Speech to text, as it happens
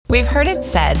We've heard it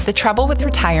said the trouble with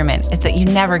retirement is that you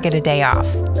never get a day off.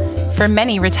 For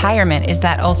many, retirement is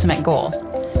that ultimate goal.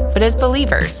 But as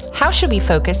believers, how should we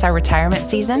focus our retirement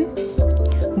season?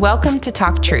 Welcome to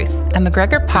Talk Truth, a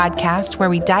McGregor podcast where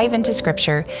we dive into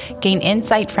scripture, gain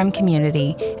insight from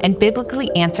community, and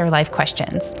biblically answer life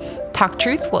questions. Talk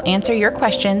Truth will answer your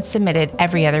questions submitted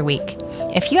every other week.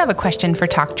 If you have a question for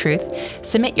Talk Truth,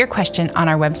 submit your question on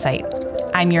our website.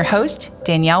 I'm your host,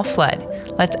 Danielle Flood.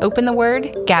 Let's open the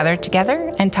Word, gather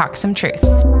together, and talk some truth.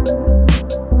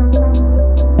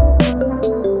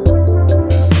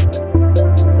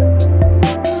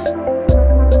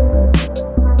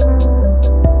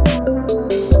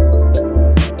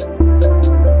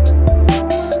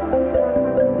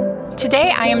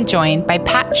 Today, I am joined by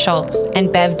Pat Schultz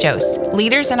and Bev Jose,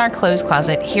 leaders in our clothes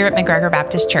closet here at McGregor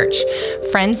Baptist Church,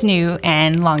 friends new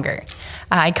and longer.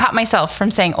 I caught myself from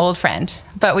saying old friend,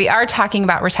 but we are talking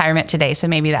about retirement today, so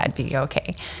maybe that'd be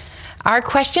okay. Our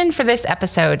question for this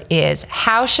episode is,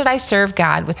 how should I serve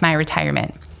God with my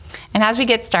retirement? And as we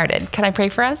get started, can I pray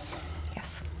for us?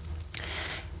 Yes.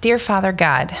 Dear Father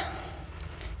God,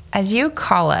 as you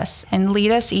call us and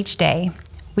lead us each day,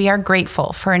 we are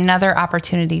grateful for another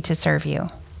opportunity to serve you.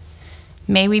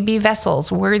 May we be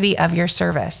vessels worthy of your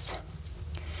service.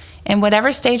 In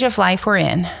whatever stage of life we're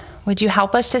in, would you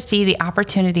help us to see the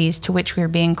opportunities to which we are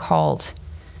being called?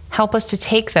 Help us to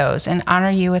take those and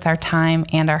honor you with our time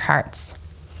and our hearts.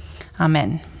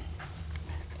 Amen.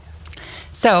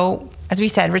 So, as we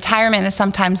said, retirement is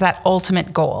sometimes that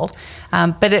ultimate goal,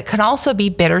 but it can also be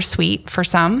bittersweet for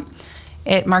some.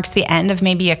 It marks the end of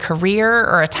maybe a career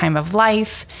or a time of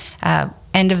life,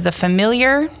 end of the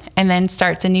familiar, and then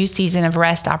starts a new season of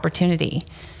rest opportunity.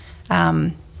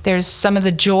 There's some of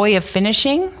the joy of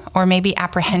finishing or maybe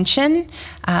apprehension.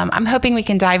 I'm hoping we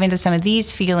can dive into some of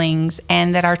these feelings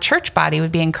and that our church body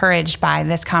would be encouraged by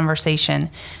this conversation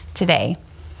today.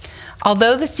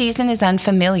 Although the season is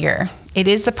unfamiliar, it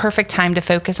is the perfect time to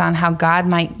focus on how God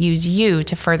might use you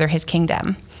to further his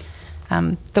kingdom.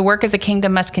 The work of the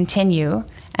kingdom must continue,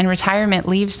 and retirement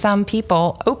leaves some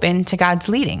people open to God's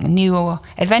leading, new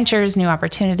adventures, new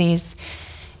opportunities.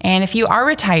 And if you are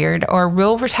retired or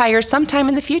will retire sometime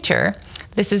in the future,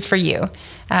 this is for you.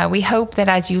 We hope that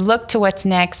as you look to what's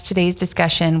next, today's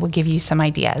discussion will give you some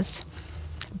ideas.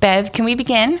 Bev, can we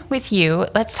begin with you?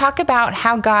 Let's talk about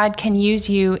how God can use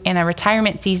you in a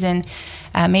retirement season,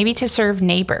 maybe to serve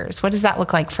neighbors. What does that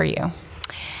look like for you?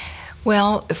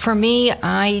 Well, for me,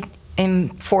 I am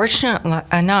fortunate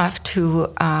enough to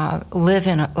live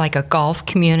in a golf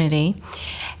community,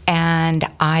 and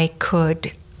I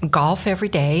could golf every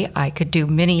day. I could do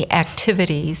many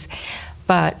activities,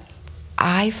 but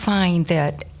I find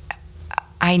that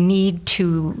I need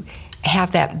to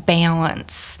have that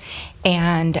balance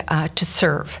and to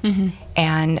serve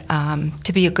and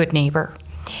to be a good neighbor.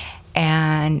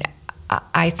 And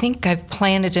I think I've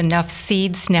planted enough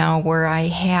seeds now where I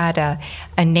had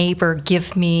a neighbor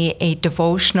give me a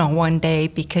devotional one day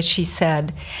because she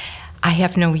said, I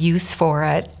have no use for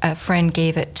it. A friend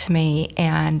gave it to me,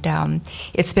 and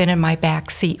it's been in my back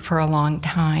seat for a long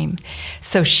time.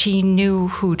 So she knew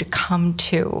who to come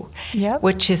to,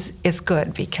 which is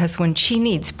good, because when she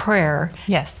needs prayer,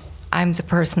 yes, I'm the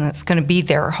person that's going to be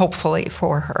there, hopefully,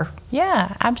 for her.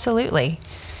 Yeah, absolutely.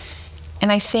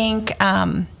 And I think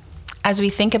as we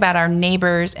think about our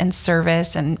neighbors and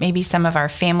service, and maybe some of our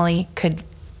family could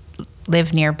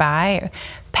live nearby,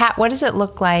 Pat, what does it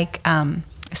look like?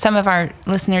 Some of our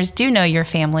listeners do know your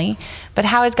family, but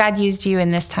how has God used you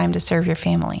in this time to serve your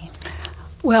family?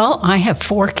 Well, I have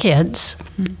 4 kids,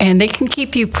 and they can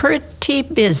keep you pretty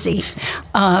busy.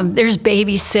 There's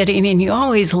babysitting, and you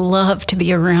always love to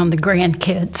be around the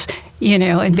grandkids,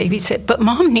 and babysit. But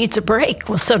Mom needs a break.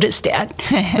 Well, so does Dad.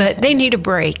 But they need a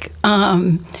break.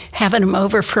 Having them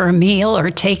over for a meal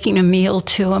or taking a meal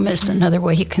to them is another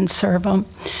way you can serve them.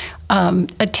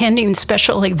 Attending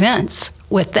special events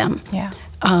with them. Yeah.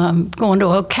 Going to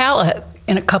Ocala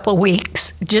in a couple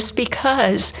weeks just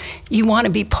because you want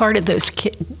to be part of those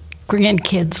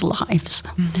grandkids' lives.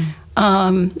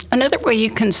 Another way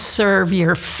you can serve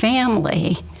your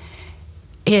family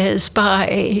is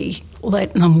by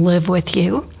letting them live with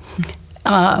you.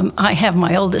 I have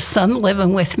my oldest son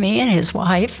living with me and his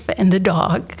wife and the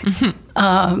dog.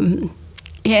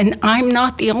 And I'm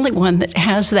not the only one that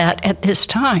has that at this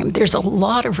time. There's a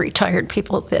lot of retired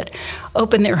people that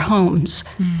open their homes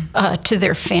to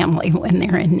their family when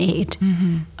they're in need.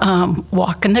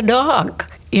 Walking the dog,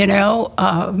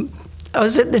 I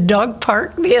was at the dog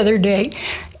park the other day,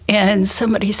 and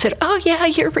somebody said, "Oh, yeah,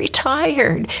 you're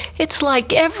retired. It's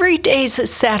like every day's a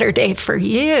Saturday for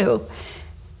you."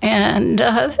 And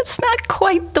that's not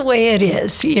quite the way it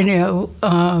is, you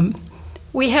know.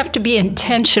 We have to be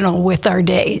intentional with our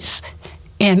days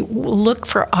and look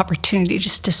for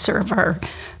opportunities to serve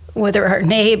whether our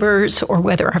neighbors or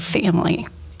whether our family.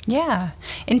 Yeah.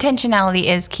 Intentionality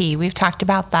is key. We've talked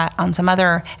about that on some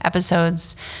other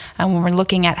episodes when we're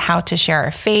looking at how to share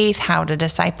our faith, how to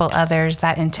disciple others,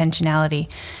 that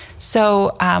intentionality.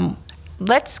 So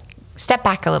let's step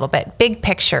back a little bit. Big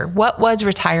picture. What was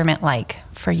retirement like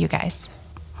for you guys?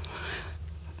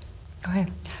 Go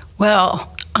ahead.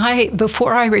 Well,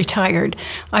 before I retired,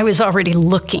 I was already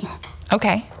looking.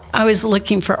 Okay. I was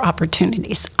looking for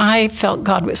opportunities. I felt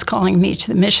God was calling me to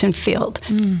the mission field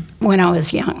when I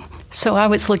was young. So I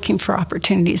was looking for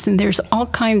opportunities. And there's all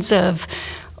kinds of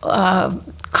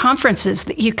conferences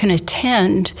that you can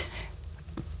attend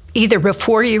either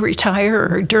before you retire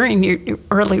or during your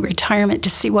early retirement to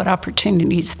see what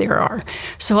opportunities there are.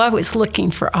 So I was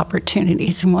looking for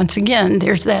opportunities. And once again,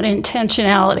 there's that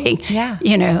intentionality. Yeah.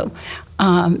 You know,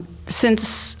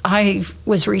 since I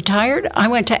was retired, I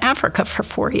went to Africa for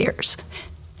 4 years.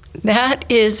 That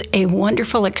is a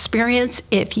wonderful experience.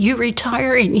 If you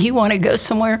retire and you want to go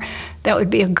somewhere, that would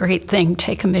be a great thing.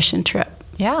 Take a mission trip.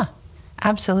 Yeah,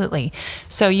 absolutely.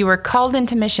 So you were called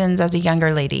into missions as a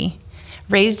younger lady,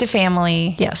 raised a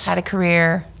family, Yes. had a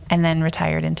career, and then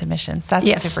retired into missions. That's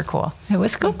Yes. super cool. It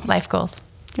was cool. Life goals.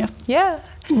 Yeah. Yeah.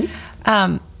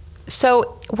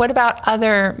 So what about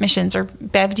other missions? Or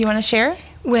Bev, do you want to share?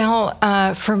 Well,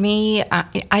 for me,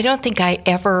 I don't think I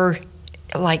ever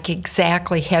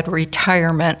exactly had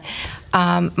retirement.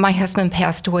 My husband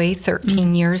passed away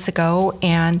 13 years ago,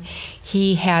 and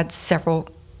he had several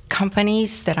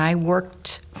companies that I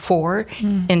worked for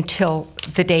until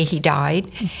the day he died.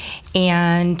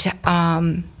 And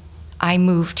I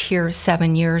moved here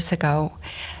 7 years ago.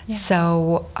 Yeah.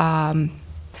 So I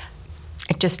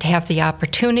just have the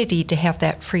opportunity to have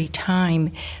that free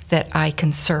time that I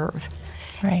can serve.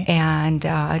 Right. And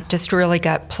just really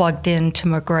got plugged into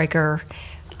McGregor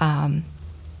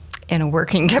in a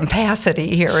working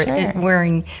capacity here, Sure.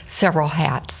 wearing several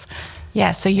hats.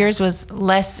 Yeah, so yours was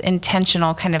less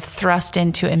intentional, kind of thrust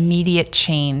into immediate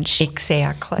change.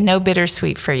 Exactly. No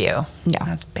bittersweet for you. No.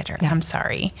 That's bitter. No. I'm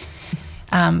sorry.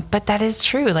 But that is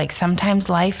true. Like sometimes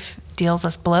life deals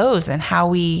us blows, and how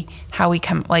we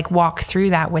come walk through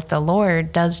that with the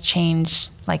Lord does change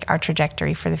our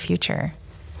trajectory for the future.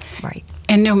 Right.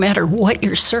 And no matter what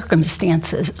your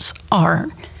circumstances are,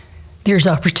 there's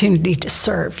opportunity to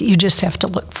serve. You just have to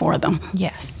look for them.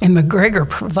 Yes. And McGregor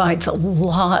provides a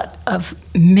lot of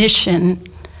mission,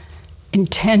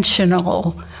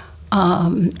 intentional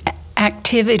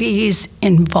activities,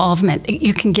 involvement that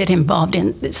you can get involved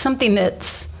in. It's something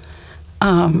that's,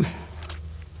 I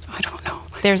don't know.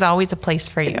 There's always a place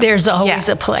for you. There's always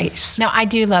Yeah. a place. Now, I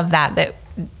do love that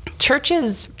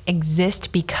churches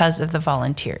exist because of the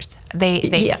volunteers.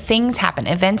 Yeah. Things happen,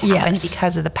 events happen Yes.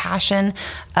 because of the passion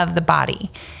of the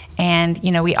body. And,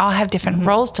 we all have different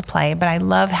roles to play, but I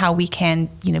love how we can,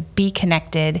 be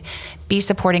connected, be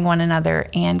supporting one another,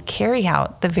 and carry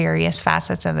out the various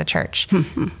facets of the church.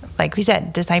 Like we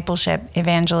said, discipleship,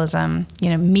 evangelism,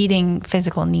 meeting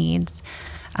physical needs.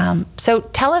 So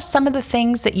tell us some of the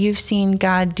things that you've seen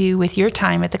God do with your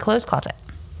time at the Clothes Closet.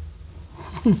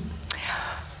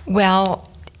 Well,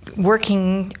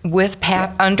 working with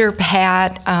Pat, under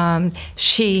Pat,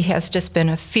 she has just been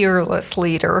a fearless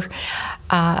leader.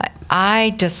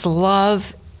 I just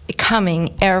love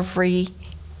coming every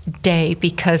day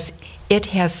because it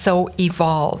has so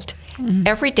evolved.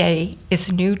 Every day is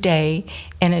a new day,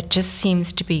 and it just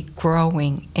seems to be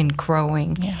growing and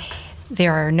growing. Yeah.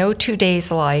 There are no 2 days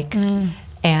alike,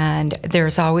 and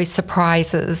there's always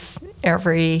surprises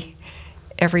every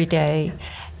day.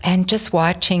 And just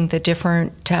watching the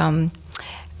different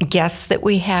guests that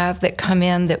we have that come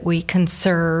in that we can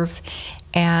serve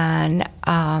and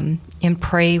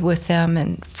pray with them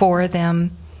and for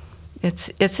them,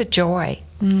 it's a joy.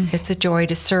 It's a joy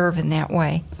to serve in that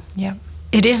way. Yeah.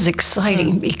 It is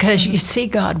exciting because you see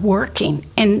God working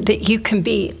and that you can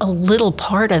be a little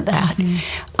part of that.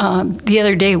 The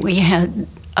other day we had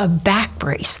a back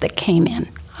brace that came in.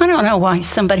 I don't know why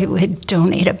somebody would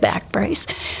donate a back brace.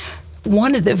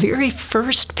 One of the very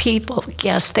first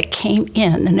guests that came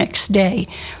in the next day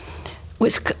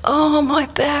was, "Oh, my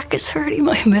back is hurting,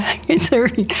 my back is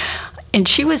hurting." And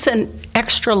she was an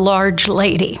extra large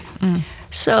lady.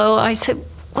 So I said,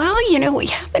 "Well, we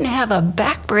happen to have a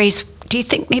back brace. Do you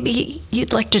think maybe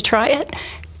you'd like to try it?"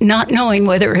 not knowing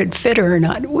whether it fit her or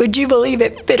not. Would you believe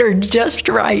it fit her just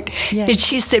right? Yeah. And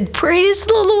she said, "Praise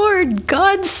the Lord,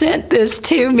 God sent this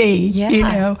to me." Yeah. You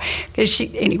know,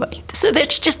 anyway. So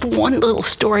that's just one little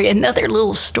story. Another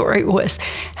little story was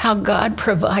how God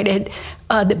provided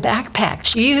the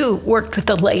backpacks. You worked with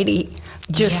a lady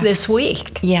just this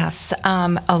week. Yes,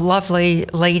 a lovely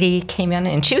lady came in,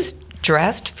 and she was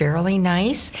dressed fairly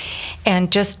nice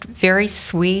and just very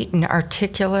sweet and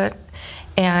articulate.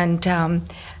 And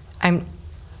I'm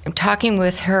talking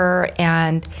with her,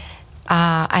 and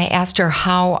I asked her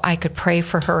how I could pray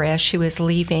for her as she was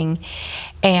leaving.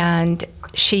 And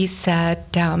she said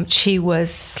she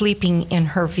was sleeping in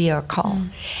her vehicle.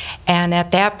 And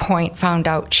at that point found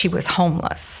out she was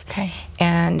homeless. Okay.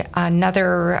 And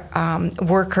another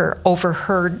worker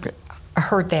overheard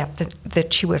that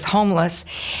she was homeless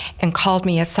and called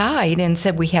me aside and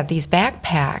said, "We have these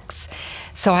backpacks."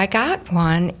 So I got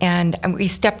one, and we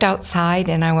stepped outside,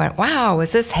 and I went, "Wow,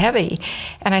 is this heavy?"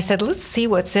 And I said, "Let's see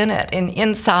what's in it." And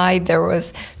inside there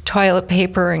was toilet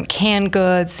paper and canned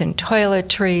goods and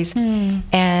toiletries.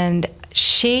 And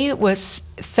she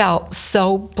felt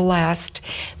so blessed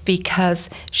because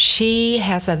she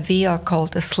has a vehicle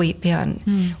to sleep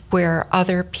in where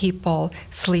other people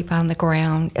sleep on the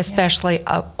ground, especially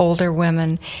older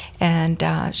women. And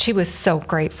she was so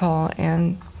grateful,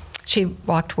 and she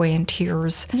walked away in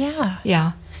tears. Yeah.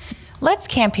 Yeah. Let's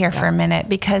camp here for a minute,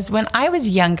 because when I was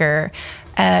younger,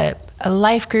 a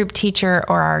life group teacher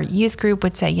or our youth group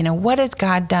would say, you know, what has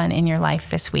God done in your life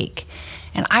this week?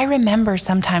 And I remember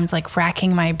sometimes like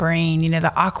racking my brain, you know,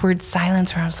 the awkward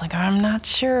silence where I was like, I'm not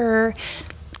sure.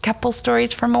 A couple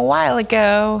stories from a while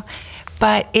ago.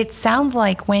 But it sounds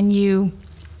like when you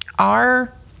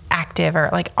are active or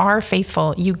like are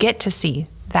faithful, you get to see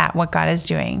that, what God is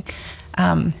doing.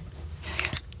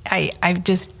 I've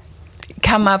just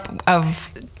come up of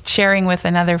sharing with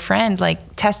another friend,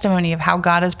 like testimony of how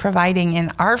God is providing in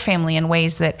our family in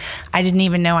ways that I didn't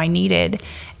even know I needed.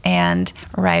 And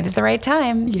right at the right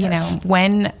time, Yes. you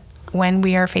know, when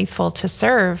we are faithful to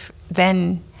serve,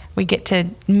 then we get to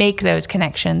make those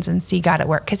connections and see God at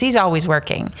work, because he's always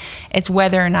working. It's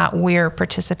whether or not we're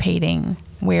participating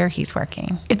where he's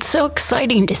working. It's so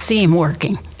exciting to see him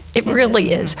working. It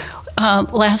really is.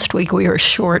 Last week we were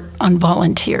short on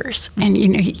volunteers, and you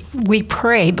know we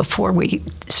pray before we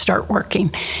start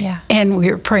working. Yeah. And we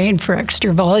were praying for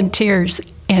extra volunteers,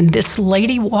 and this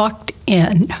lady walked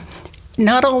in.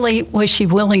 Not only was she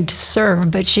willing to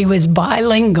serve, but she was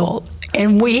bilingual,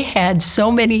 and we had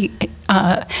so many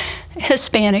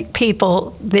Hispanic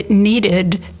people that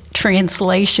needed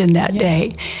translation that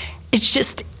day. It's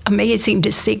just amazing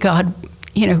to see God,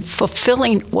 you know,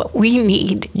 fulfilling what we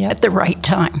need at the right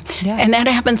time. Yeah. And that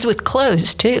happens with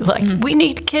clothes too. Like we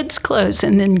need kids' clothes,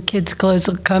 and then kids' clothes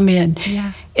will come in.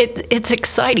 Yeah. It's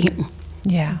exciting.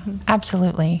 Yeah,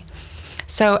 absolutely.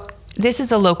 So this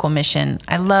is a local mission.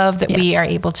 I love that we Yes. are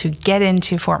able to get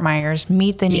into Fort Myers,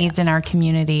 meet the needs in our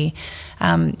community,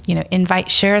 you know,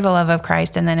 share the love of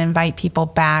Christ, and then invite people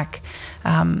back.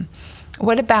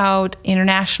 What about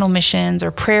international missions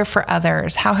or prayer for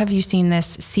others? How have you seen this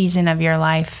season of your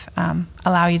life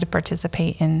allow you to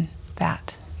participate in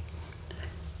that?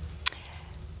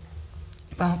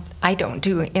 Well, I don't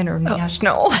do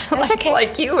international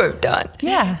like you have done.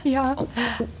 Yeah.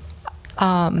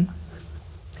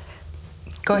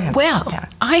 Go ahead. Well, Yeah.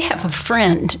 I have a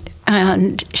friend,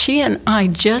 and she and I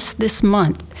just this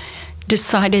month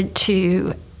decided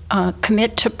to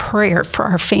commit to prayer for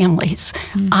our families.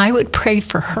 I would pray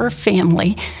for her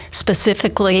family,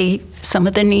 specifically some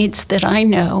of the needs that I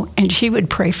know, and she would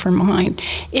pray for mine.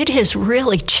 It has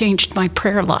really changed my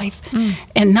prayer life.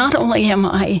 And not only am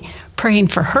I praying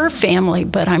for her family,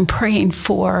 but I'm praying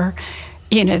for,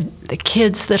 you know, the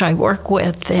kids that I work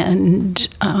with and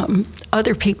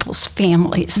other people's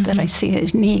families that I see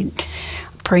as need.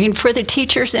 Praying for the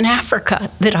teachers in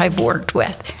Africa that I've worked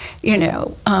with, you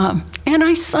know. And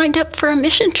I signed up for a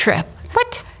mission trip.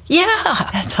 What? Yeah.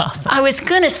 That's awesome. I was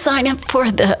going to sign up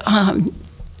for the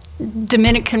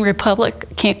Dominican Republic.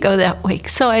 Can't go that week.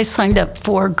 So I signed up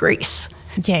for Greece.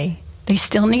 Yay. They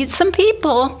still need some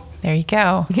people. There you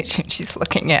go. She's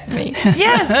looking at me.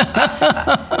 Yes.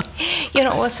 You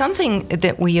know, well, something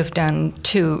that we have done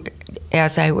too,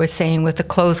 as I was saying with the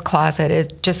clothes closet,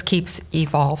 it just keeps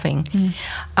evolving.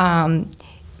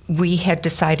 We had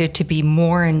decided to be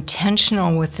more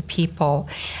intentional with the people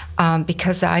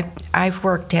because I've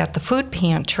worked at the food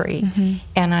pantry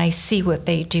and I see what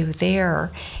they do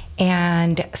there.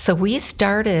 And so we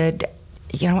started,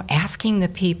 you know, asking the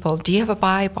people, do you have a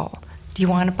Bible? Do you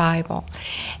want a Bible?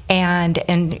 And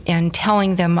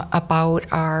telling them about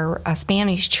our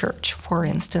Spanish church, for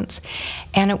instance.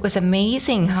 And it was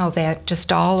amazing how that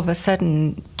just all of a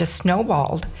sudden just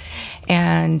snowballed.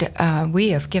 And we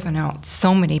have given out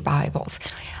so many Bibles.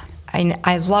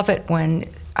 I love it when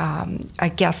a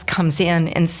guest comes in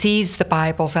and sees the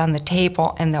Bibles on the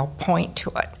table and they'll point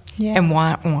to it and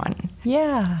want one.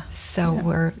 Yeah.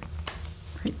 So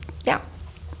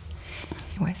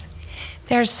anyways.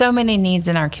 There's so many needs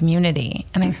in our community.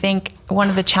 And I think one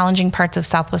of the challenging parts of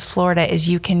Southwest Florida is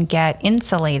you can get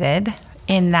insulated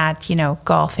in that,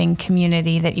 golfing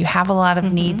community, that you have a lot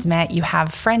of needs met. You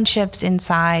have friendships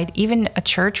inside. Even a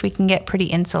church, we can get pretty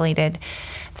insulated.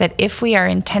 That if we are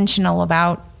intentional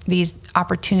about these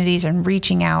opportunities and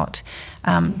reaching out,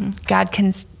 God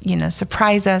can,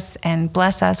 surprise us and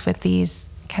bless us with these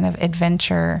kind of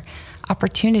adventure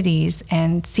opportunities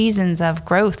and seasons of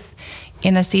growth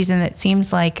in a season that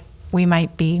seems like we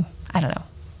might be,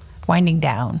 winding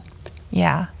down.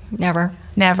 Yeah. Never.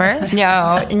 Never?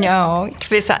 No.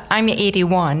 Because I'm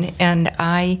 81, and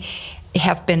I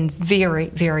have been very,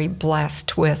 very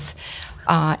blessed with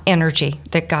energy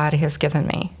that God has given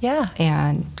me. Yeah.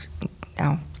 And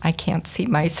I can't see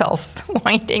myself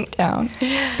winding down.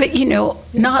 But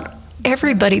not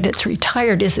everybody that's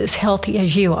retired is as healthy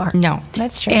as you are. No.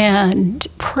 That's true. And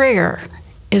prayer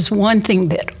is one thing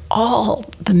that all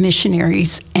the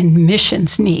missionaries and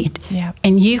missions need. Yeah.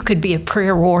 And you could be a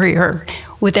prayer warrior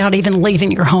without even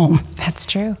leaving your home. That's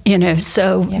true.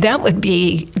 So that would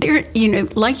be there,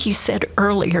 like you said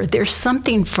earlier, there's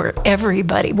something for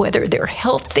everybody, whether they're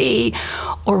healthy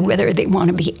or whether they want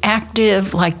to be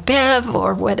active like Bev,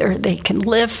 or whether they can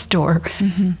lift, or,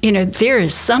 there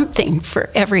is something for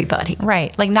everybody.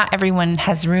 Right. Like not everyone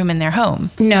has room in their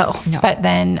home. No. But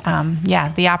then,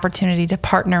 the opportunity to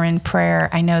partner in prayer.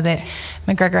 I know that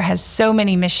McGregor has so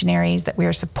many missionaries that we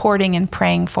are supporting and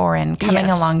praying for and coming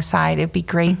alongside. It'd be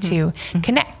great to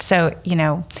connect. So,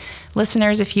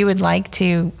 listeners, if you would like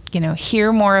to,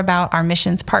 hear more about our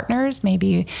missions partners,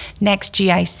 maybe next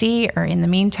GIC, or in the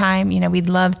meantime, we'd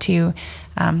love to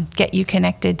get you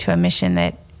connected to a mission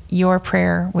that your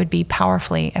prayer would be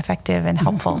powerfully effective and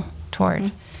helpful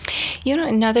toward.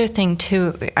 Another thing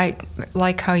too, I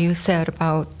like how you said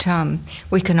about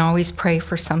we can always pray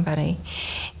for somebody.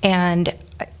 And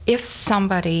if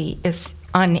somebody is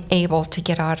unable to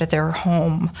get out of their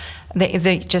home,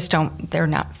 they just they're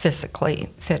not physically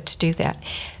fit to do that,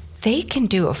 they can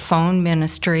do a phone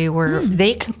ministry where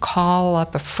they can call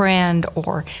up a friend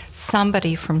or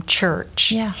somebody from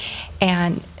church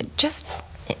and just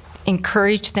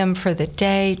encourage them for the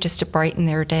day, just to brighten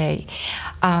their day.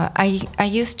 I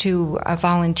used to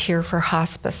volunteer for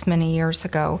hospice many years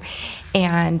ago,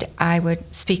 and I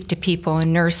would speak to people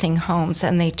in nursing homes,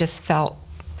 and they just felt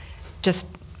just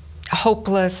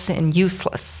hopeless and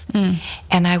useless.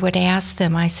 And I would ask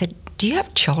them, I said, do you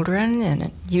have children?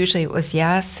 And usually it was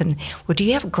yes. And, well, do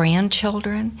you have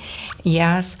grandchildren?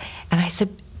 Yes. And I said,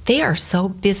 they are so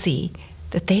busy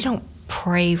that they don't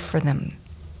pray for them,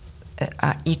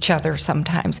 each other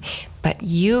sometimes, but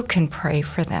you can pray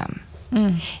for them.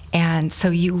 And so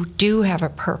you do have a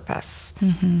purpose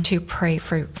to pray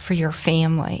for your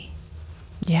family.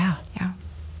 Yeah.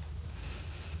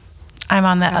 I'm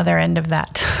on the other end of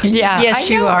that. Yeah, Yes,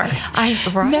 you are.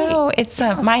 Right. No, it's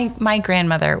my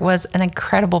grandmother was an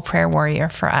incredible prayer warrior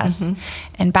for us.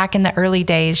 And back in the early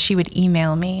days, she would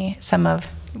email me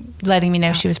letting me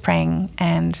know she was praying.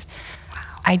 And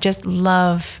I just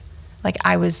love,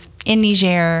 I was in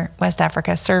Niger, West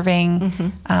Africa,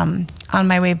 serving, on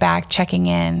my way back, checking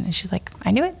in. And she's like,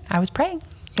 I knew it. I was praying.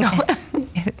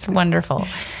 It's wonderful.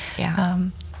 Yeah.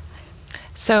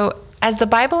 So as the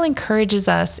Bible encourages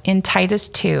us in Titus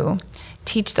 2,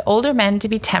 teach the older men to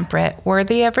be temperate,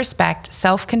 worthy of respect,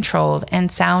 self-controlled,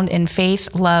 and sound in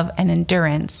faith, love, and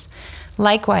endurance.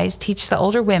 Likewise, teach the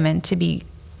older women to be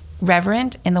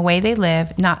reverent in the way they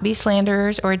live, not be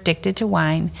slanderers or addicted to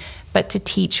wine, but to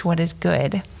teach what is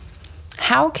good.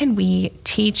 How can we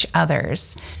teach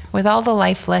others? With all the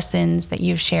life lessons that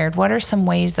you've shared, what are some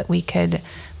ways that we could,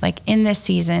 in this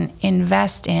season,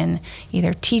 invest in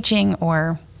either teaching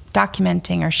or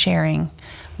documenting or sharing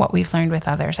what we've learned with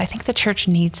others? I think the church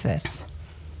needs this.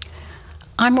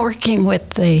 I'm working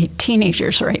with the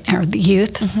teenagers right now, the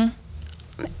youth. I'm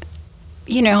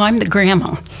the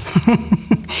grandma.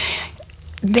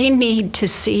 They need to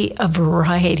see a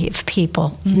variety of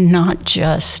people, not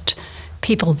just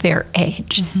people their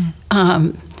age.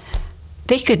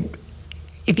 They could,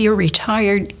 if you're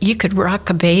retired, you could rock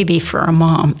a baby for a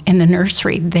mom in the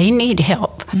nursery. They need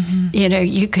help.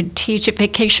 You could teach a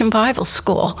vacation Bible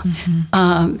school.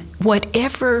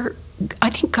 Whatever I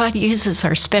think God uses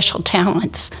our special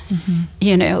talents,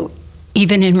 you know,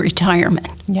 even in retirement.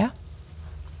 Yeah.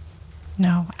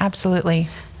 No, absolutely.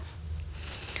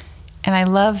 And I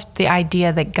love the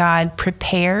idea that God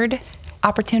prepared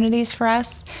opportunities for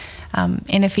us.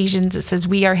 In Ephesians, it says,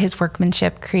 we are his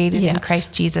workmanship created in Yes.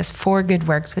 Christ Jesus for good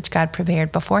works, which God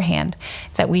prepared beforehand,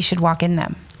 that we should walk in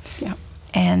them. Yeah.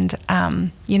 And,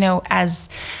 you know, as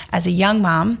a young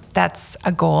mom, that's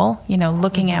a goal, you know,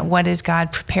 looking at what is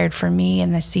God prepared for me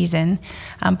in this season.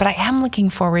 But I am looking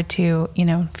forward to, you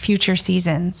know, future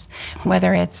seasons,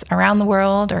 whether it's around the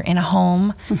world or in a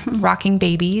home, rocking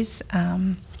babies,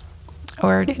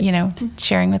 or, you know,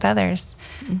 sharing with others.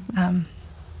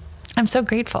 I'm so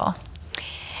grateful.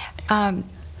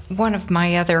 One of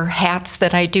my other hats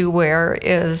that I do wear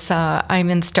is I'm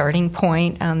in Starting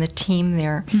Point on the team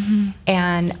there.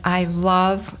 And I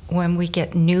love when we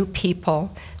get new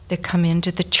people that come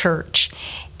into the church,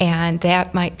 and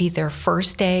that might be their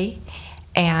first day,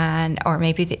 or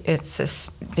maybe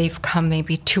they've come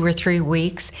maybe 2 or 3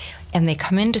 weeks, and they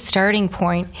come into Starting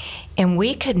Point, and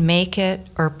we could make it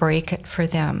or break it for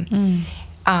them.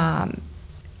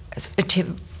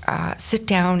 To sit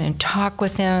down and talk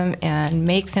with them and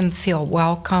make them feel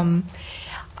welcome,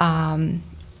 and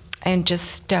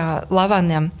just love on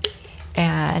them.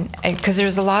 And because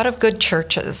there's a lot of good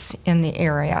churches in the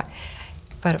area,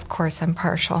 but of course I'm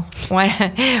partial.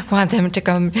 Want them to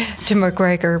come to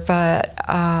McGregor, but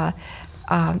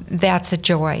that's a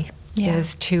joy,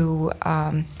 is to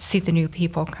see the new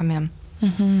people come in.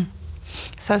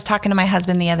 So I was talking to my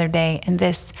husband the other day, and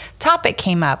this topic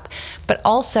came up, but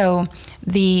also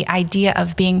the idea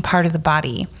of being part of the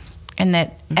body, and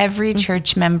that every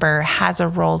church member has a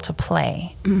role to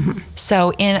play.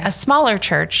 So in a smaller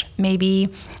church, maybe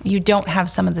you don't have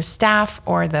some of the staff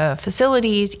or the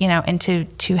facilities, you know, and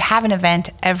to have an event,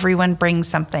 everyone brings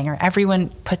something or everyone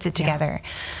puts it together.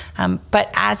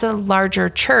 But as a larger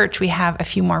church, we have a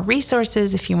few more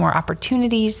resources, a few more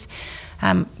opportunities.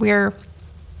 We're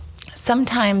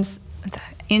sometimes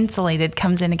insulated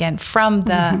comes in again from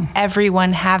the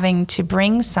everyone having to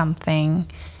bring something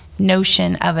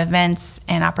notion of events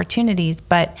and opportunities.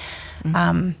 But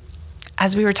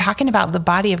as we were talking about the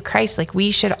body of Christ, like, we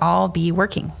should all be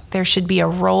working. There should be a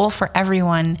role for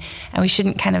everyone, and we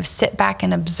shouldn't kind of sit back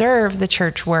and observe the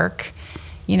church work.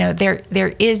 You know,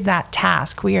 there is that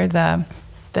task. We are the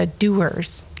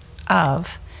doers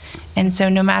of. And so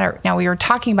no matter, now we were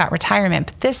talking about retirement,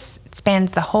 but this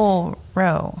spans the whole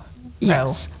row.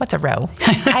 Yes. What's a row?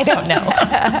 I don't know.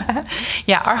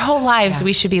 Yeah, our whole lives,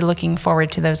 we should be looking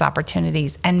forward to those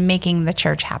opportunities and making the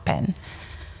church happen.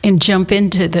 And jump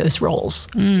into those roles.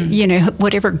 You know,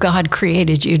 whatever God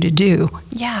created you to do.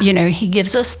 Yeah. You know, he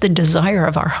gives us the desire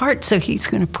of our heart, so he's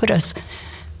going to put us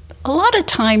a lot of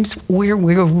times where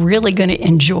we're really going to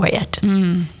enjoy it,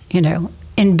 you know,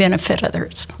 and benefit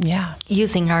others. Yeah.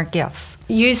 Using our gifts.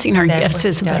 Using our That gifts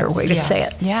is a better way to yes. say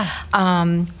it. Yeah.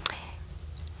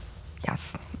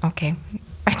 Yes. Okay.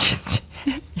 I just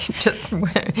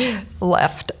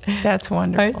left. That's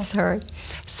wonderful. I'm sorry.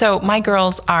 So my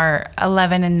girls are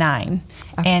 11 and 9,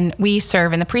 and we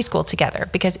serve in the preschool together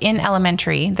because in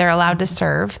elementary they're allowed to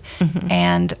serve,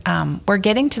 and we're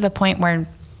getting to the point where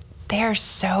they're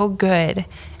so good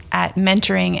at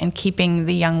mentoring and keeping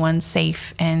the young ones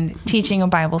safe and teaching a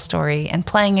Bible story and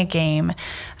playing a game.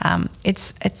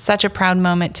 It's such a proud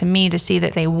moment to me to see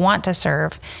that they want to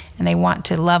serve and they want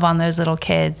to love on those little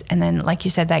kids. And then, like you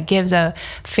said, that gives a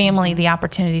family the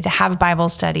opportunity to have Bible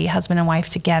study, husband and wife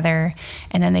together,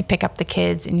 and then they pick up the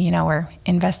kids, and, you know, we're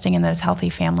investing in those healthy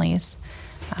families.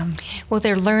 Well,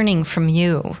 they're learning from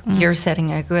you. You're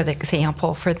setting a good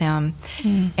example for them.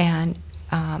 And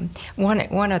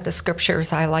one of the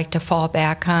scriptures I like to fall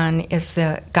back on is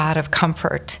the God of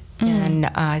comfort. And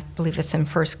I believe it's in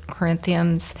 1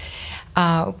 Corinthians,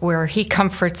 where he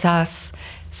comforts us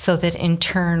so that in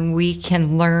turn we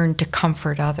can learn to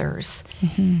comfort others.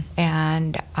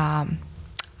 And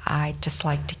I just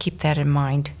like to keep that in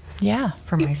mind. Yeah.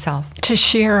 For myself. To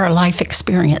share our life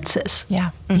experiences.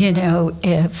 Yeah. You know,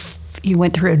 if you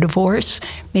went through a divorce,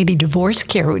 maybe divorce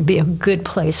care would be a good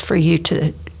place for you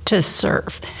to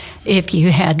serve. If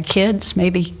you had kids,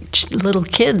 maybe little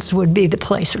kids would be the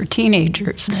place, or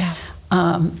teenagers. Yeah.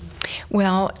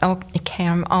 Well, okay,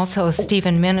 I'm also a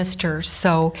Stephen minister,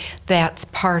 so that's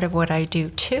part of what I do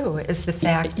too, is the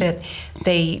fact that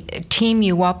they team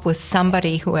you up with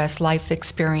somebody who has life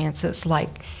experiences.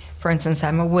 Like, for instance,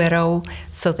 I'm a widow,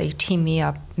 so they team me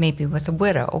up maybe with a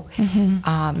widow.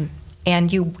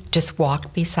 And you just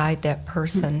walk beside that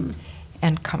person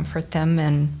and comfort them.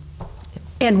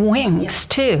 And wings,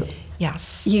 too.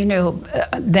 Yes.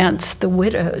 That's the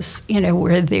widows,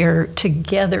 where they're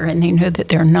together and they know that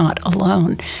they're not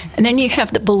alone. And then you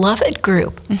have the beloved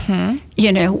group,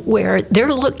 where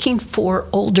they're looking for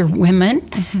older women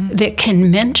that can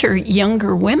mentor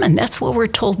younger women. That's what we're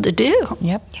told to do.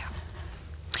 Yep. Yeah.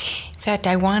 In fact,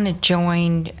 I want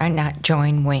to not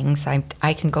join Wings.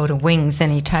 I can go to Wings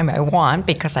anytime I want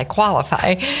because I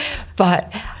qualify.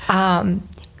 But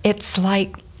it's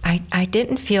like I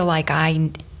didn't feel like I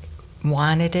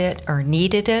wanted it or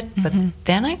needed it. But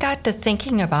then I got to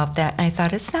thinking about that, and I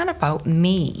thought, it's not about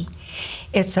me.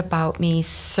 It's about me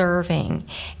serving.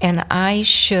 And I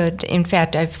should, in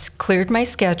fact, I've cleared my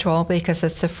schedule because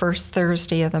it's the first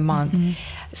Thursday of the month.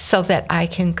 So that I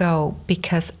can go,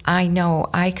 because I know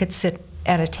I could sit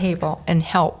at a table and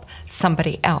help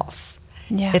somebody else.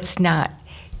 Yeah. It's not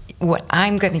what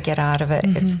I'm going to get out of it,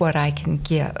 it's what I can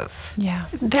give. Yeah.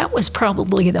 That was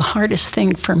probably the hardest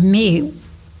thing for me,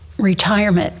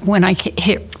 retirement, when I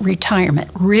hit retirement,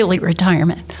 really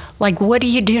retirement. Like, what do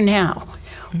you do now?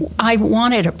 I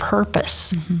wanted a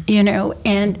purpose,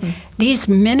 and these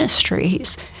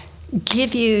ministries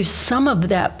give you some of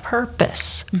that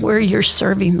purpose where you're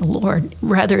serving the Lord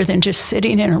rather than just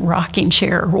sitting in a rocking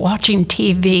chair or watching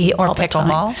TV Or all the time.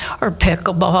 pickleball. Or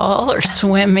pickleball or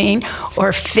swimming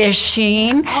or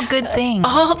fishing. All good things.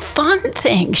 All fun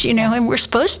things, and we're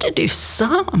supposed to do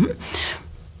some,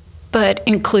 but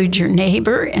include your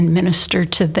neighbor and minister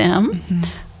to them.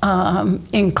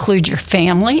 Include your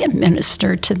family and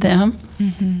minister to them.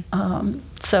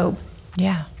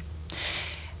 Yeah.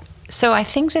 So I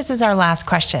think this is our last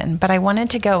question, but I wanted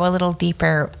to go a little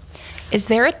deeper. Is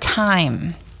there a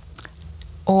time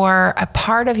or a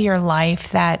part of your life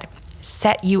that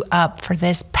set you up for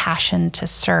this passion to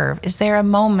serve? Is there a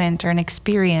moment or an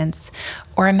experience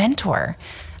or a mentor?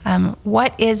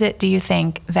 What is it, do you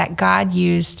think, that God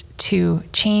used to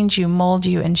change you, mold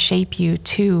you, and shape you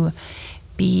to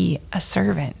be a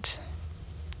servant?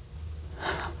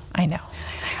 I know.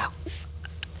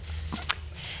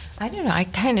 I don't know. I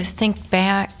kind of think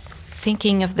back,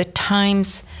 thinking of the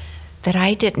times that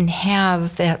I didn't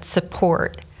have that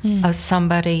support of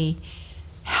somebody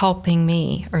helping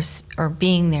me or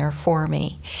being there for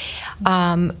me.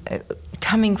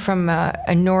 Coming from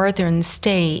a northern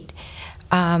state,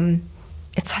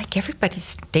 it's like everybody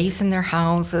stays in their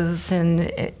houses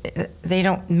and they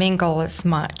don't mingle as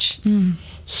much.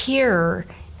 Here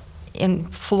in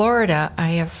Florida,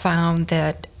 I have found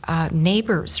that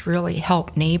neighbors really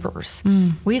help neighbors.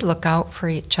 We look out for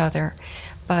each other.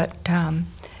 But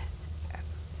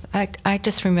I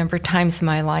just remember times in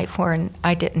my life when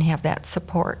I didn't have that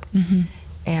support.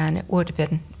 And it would have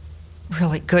been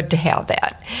really good to have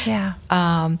that. Yeah.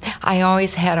 I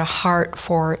always had a heart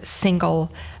for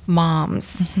single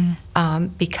moms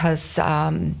because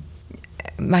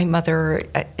my mother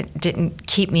didn't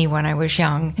keep me when I was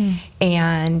young.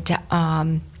 And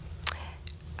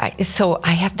so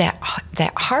I have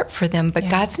that heart for them, but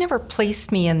God's never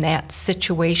placed me in that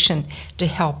situation to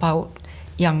help out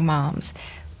young moms.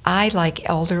 I like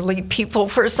elderly people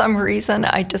for some reason.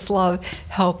 I just love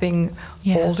helping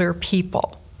older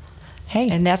people. Hey.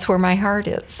 And that's where my heart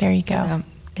is. There you go.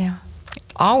 Yeah.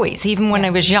 Always. Even when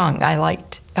I was young, I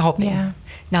liked helping. Yeah.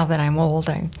 Now that I'm old,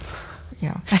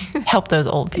 help those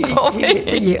old people.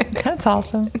 Yeah. That's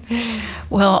awesome.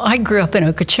 Well, I grew up in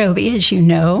Okeechobee, as you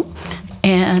know,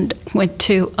 and went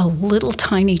to a little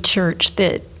tiny church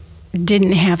that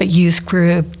didn't have a youth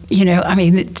group,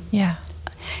 Yeah.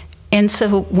 And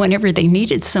so whenever they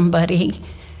needed somebody,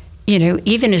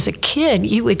 even as a kid,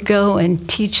 you would go and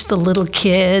teach the little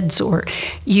kids, or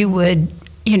you would,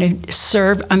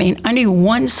 serve. I knew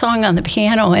one song on the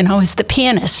piano, and I was the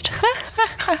pianist.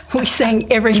 We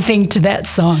sang everything to that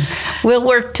song. We'll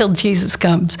work till Jesus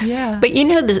comes. Yeah. But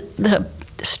the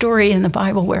story in the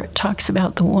Bible where it talks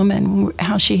about the woman,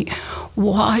 how she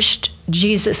washed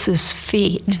Jesus's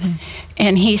feet.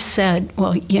 And he said,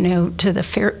 well, to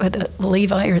the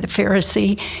Levi or the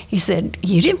Pharisee, he said,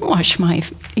 you didn't wash my,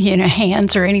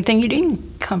 hands or anything. You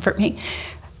didn't comfort me.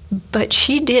 But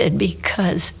she did,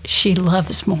 because she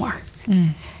loves more.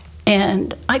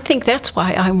 And I think that's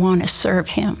why I want to serve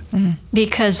him,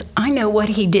 because I know what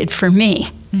he did for me.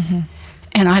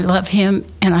 And I love him,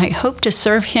 and I hope to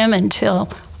serve him until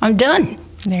I'm done.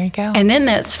 There you go. And then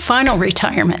that's final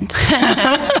retirement.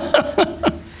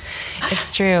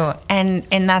 It's true.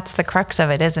 And that's the crux of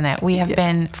it, isn't it? We have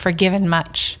been forgiven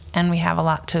much, and we have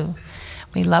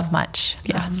we love much.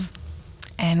 Yes.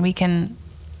 And we can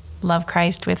love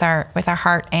Christ with our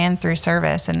heart and through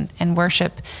service, and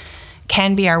worship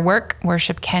can be our work,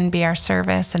 worship can be our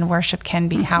service, and worship can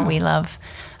be how we love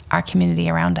our community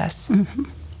around us.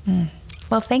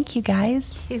 Well, thank you,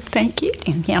 guys. Thank you,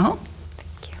 Danielle.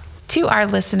 To our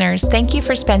listeners, thank you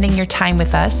for spending your time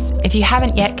with us. If you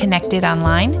haven't yet connected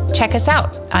online, check us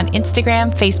out on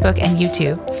Instagram, Facebook, and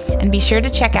YouTube. And be sure to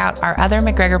check out our other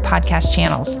McGregor podcast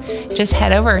channels. Just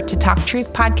head over to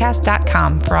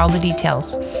talktruthpodcast.com for all the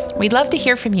details. We'd love to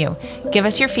hear from you. Give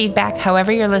us your feedback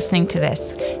however you're listening to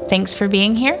this. Thanks for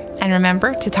being here, and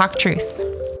remember to talk truth.